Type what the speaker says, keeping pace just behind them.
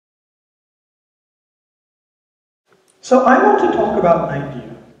So I want to talk about an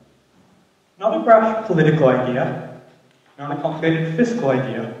idea. Not a brash political idea, not a complicated fiscal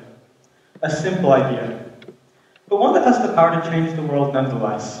idea, a simple idea, but one that has the power to change the world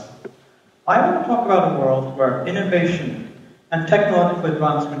nonetheless. I want to talk about a world where innovation and technological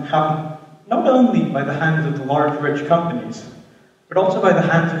advancement happen not only by the hands of the large, rich companies, but also by the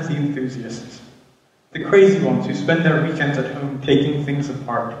hands of the enthusiasts, the crazy ones who spend their weekends at home taking things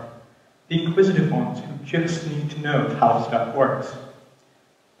apart, the inquisitive ones who just need to know how stuff works.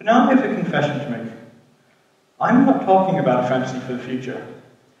 But now I have a confession to make. I'm not talking about a fantasy for the future.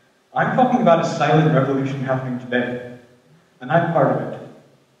 I'm talking about a silent revolution happening today, and I'm part of it.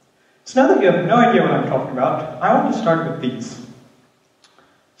 So now that you have no idea what I'm talking about, I want to start with these.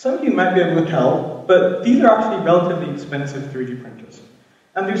 Some of you might be able to tell, but these are actually relatively expensive 3D printers.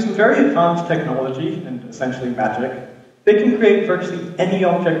 And through some very advanced technology, and essentially magic, they can create virtually any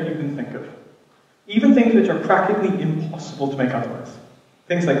object you can think of. Even things which are practically impossible to make otherwise.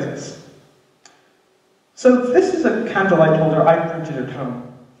 Things like this. So this is a candlelight holder I printed at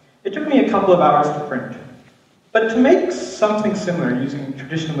home. It took me a couple of hours to print. But to make something similar using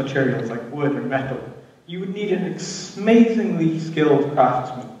traditional materials like wood or metal, you would need an amazingly skilled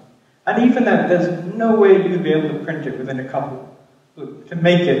craftsman. And even then, there's no way you would be able to print it within to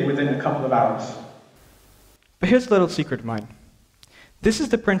make it within a couple of hours. But here's a little secret of mine. This is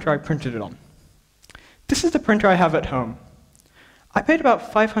the printer I printed it on. This is the printer I have at home. I paid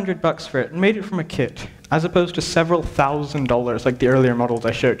about $500 for it and made it from a kit, as opposed to several $1,000s like the earlier models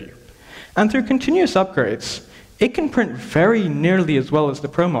I showed you. And through continuous upgrades, it can print very nearly as well as the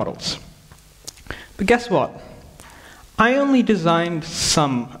Pro models. But guess what? I only designed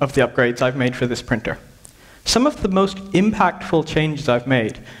some of the upgrades I've made for this printer. Some of the most impactful changes I've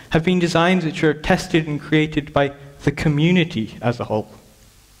made have been designs which are tested and created by the community as a whole.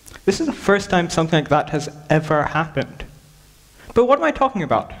 This is the first time something like that has ever happened. But what am I talking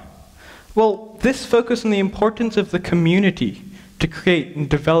about? Well, this focus on the importance of the community to create and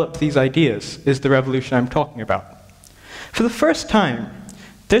develop these ideas is the revolution I'm talking about. For the first time,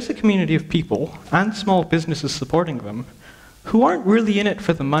 there's a community of people, and small businesses supporting them, who aren't really in it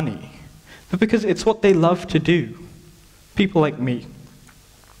for the money, but because it's what they love to do. People like me.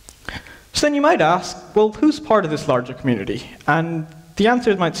 So then you might ask, well, who's part of this larger community? And the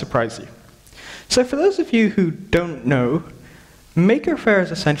answer might surprise you. So for those of you who don't know, Maker Faire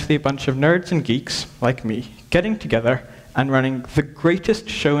is essentially a bunch of nerds and geeks, like me, getting together and running the greatest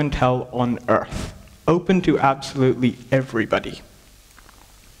show and tell on Earth, open to absolutely everybody.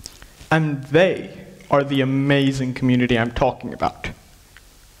 And they are the amazing community I'm talking about.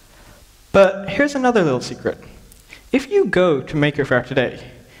 But here's another little secret. If you go to Maker Faire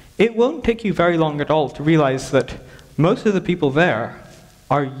today, it won't take you very long at all to realize that most of the people there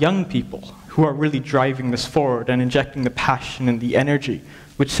are young people who are really driving this forward and injecting the passion and the energy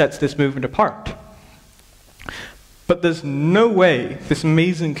which sets this movement apart. But there's no way this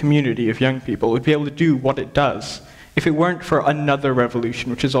amazing community of young people would be able to do what it does if it weren't for another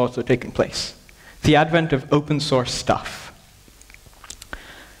revolution which has also taken place, the advent of open source stuff.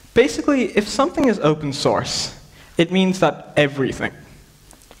 Basically, if something is open source, it means that everything,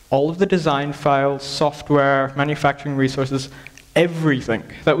 all of the design files, software, manufacturing resources, everything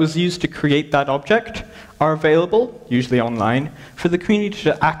that was used to create that object are available, usually online, for the community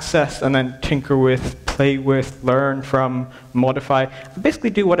to access and then tinker with, play with, learn from, modify, basically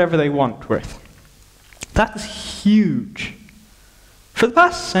do whatever they want with. That's huge. For the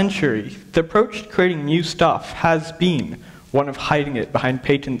past century, the approach to creating new stuff has been one of hiding it behind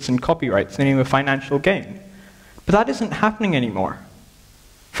patents and copyrights in the name of financial gain. But that isn't happening anymore.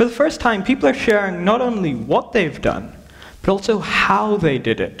 For the first time, people are sharing not only what they've done, but also how they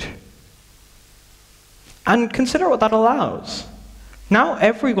did it. And consider what that allows. Now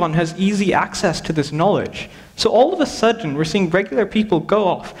everyone has easy access to this knowledge. So all of a sudden, we're seeing regular people go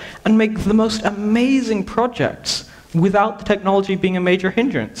off and make the most amazing projects without the technology being a major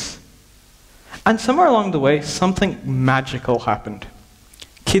hindrance. And somewhere along the way, something magical happened.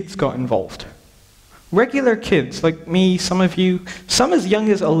 Kids got involved. Regular kids like me, some of you, some as young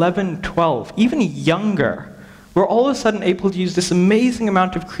as 11, 12, even younger, were all of a sudden able to use this amazing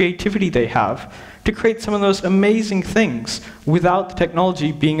amount of creativity they have to create some of those amazing things without the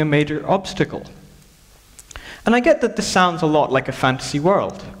technology being a major obstacle. And I get that this sounds a lot like a fantasy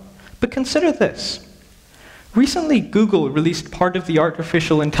world, but consider this. Recently, Google released part of the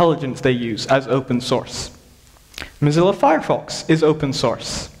artificial intelligence they use as open source. Mozilla Firefox is open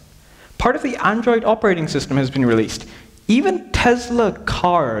source. Part of the Android operating system has been released. Even Tesla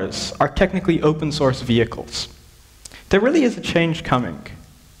cars are technically open source vehicles. There really is a change coming.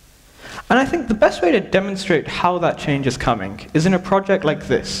 And I think the best way to demonstrate how that change is coming is in a project like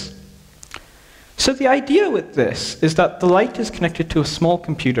this. So the idea with this is that the light is connected to a small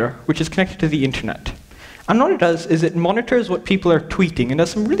computer, which is connected to the internet. And what it does is it monitors what people are tweeting and does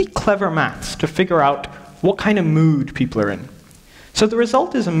some really clever maths to figure out what kind of mood people are in. So the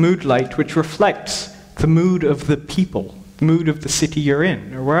result is a mood light which reflects the mood of the people, the mood of the city you're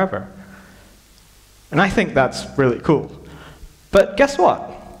in, or wherever. And I think that's really cool. But guess what?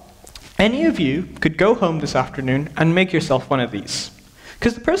 Any of you could go home this afternoon and make yourself one of these.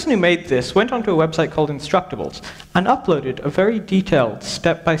 Because the person who made this went onto a website called Instructables and uploaded a very detailed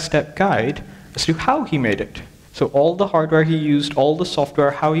step-by-step guide as to how he made it. So all the hardware he used, all the software,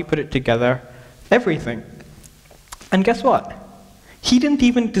 how he put it together, everything. And guess what? He didn't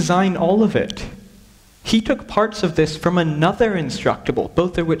even design all of it. He took parts of this from another Instructable,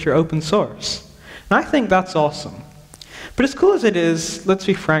 both of which are open source. And I think that's awesome. But as cool as it is, let's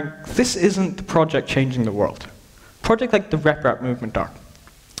be frank, this isn't the project changing the world. Projects like the RepRap movement are.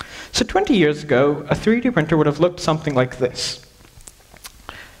 So 20 years ago, a 3D printer would have looked something like this.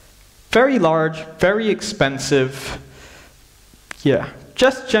 Very large, very expensive, yeah,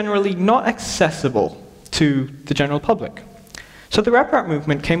 just generally not accessible to the general public. So the RepRap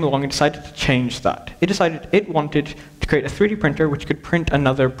movement came along and decided to change that. It decided it wanted to create a 3D printer which could print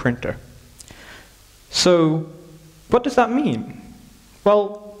another printer. So what does that mean?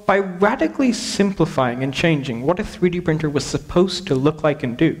 Well, by radically simplifying and changing what a 3D printer was supposed to look like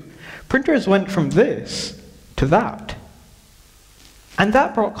and do, printers went from this to that. And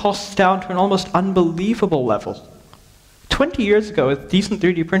that brought costs down to an almost unbelievable level. 20 years ago, a decent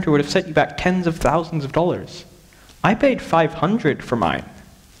 3D printer would have set you back tens of thousands of dollars. I paid $500 for mine.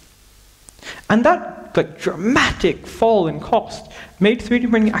 And that dramatic fall in cost made 3D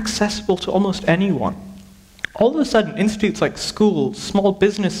printing accessible to almost anyone. All of a sudden, institutes like schools, small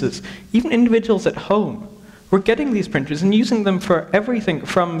businesses, even individuals at home were getting these printers and using them for everything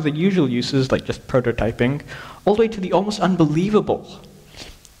from the usual uses, like just prototyping, all the way to the almost unbelievable.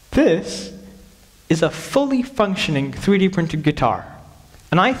 This is a fully functioning 3D printed guitar,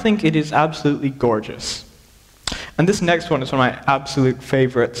 and I think it is absolutely gorgeous. And this next one is one of my absolute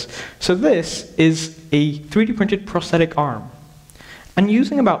favorites. So this is a 3D printed prosthetic arm. And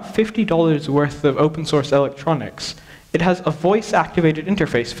using about $50 worth of open source electronics, it has a voice-activated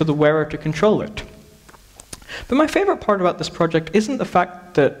interface for the wearer to control it. But my favorite part about this project isn't the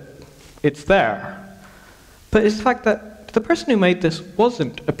fact that it's there, but it's the fact that the person who made this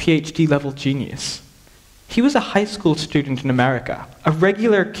wasn't a PhD-level genius. He was a high school student in America, a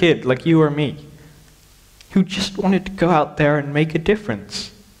regular kid like you or me, who just wanted to go out there and make a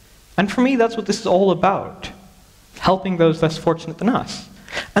difference. And for me, that's what this is all about. Helping those less fortunate than us.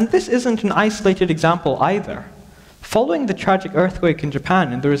 And this isn't an isolated example either. Following the tragic earthquake in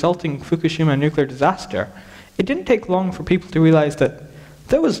Japan and the resulting Fukushima nuclear disaster, it didn't take long for people to realize that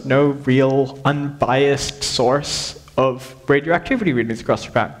there was no real unbiased source of radioactivity readings across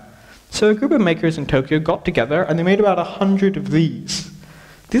Japan. So a group of makers in Tokyo got together and they made about 100 of these.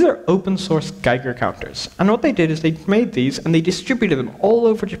 These are open source Geiger counters. And what they did is they made these and they distributed them all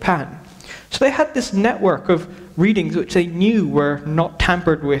over Japan. So they had this network of readings which they knew were not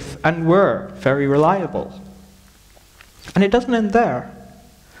tampered with and were very reliable. And it doesn't end there.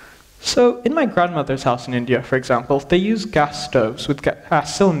 So in my grandmother's house in India, for example, they use gas stoves with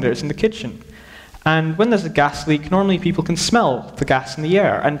gas cylinders in the kitchen. And when there's a gas leak, normally people can smell the gas in the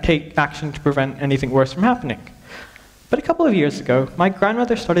air and take action to prevent anything worse from happening. But a couple of years ago, my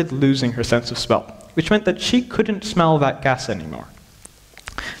grandmother started losing her sense of smell, which meant that she couldn't smell that gas anymore.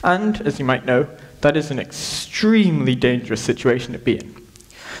 And, as you might know, that is an extremely dangerous situation to be in.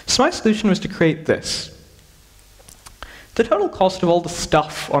 So my solution was to create this. The total cost of all the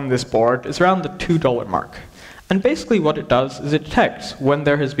stuff on this board is around the $2 mark. And basically what it does is it detects when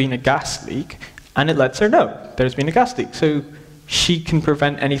there has been a gas leak, and it lets her know there's been a gas leak, so she can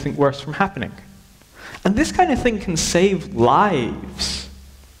prevent anything worse from happening. And this kind of thing can save lives.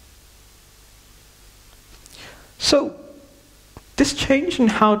 So, this change in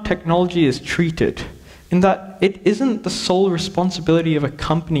how technology is treated, in that it isn't the sole responsibility of a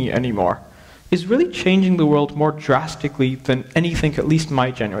company anymore, is really changing the world more drastically than anything at least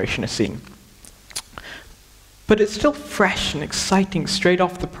my generation has seen. But it's still fresh and exciting straight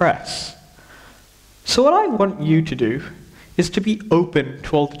off the press. So what I want you to do is to be open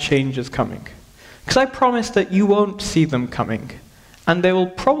to all the changes coming. Because I promise that you won't see them coming, and they will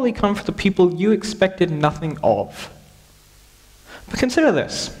probably come for the people you expected nothing of. But consider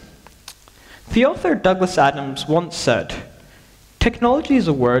this. The author Douglas Adams once said, "Technology is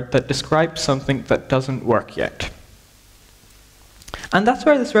a word that describes something that doesn't work yet." And that's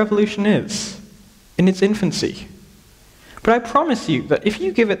where this revolution is, in its infancy. But I promise you that if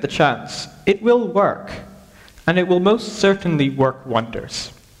you give it the chance, it will work, and it will most certainly work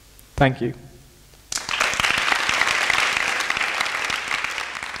wonders. Thank you.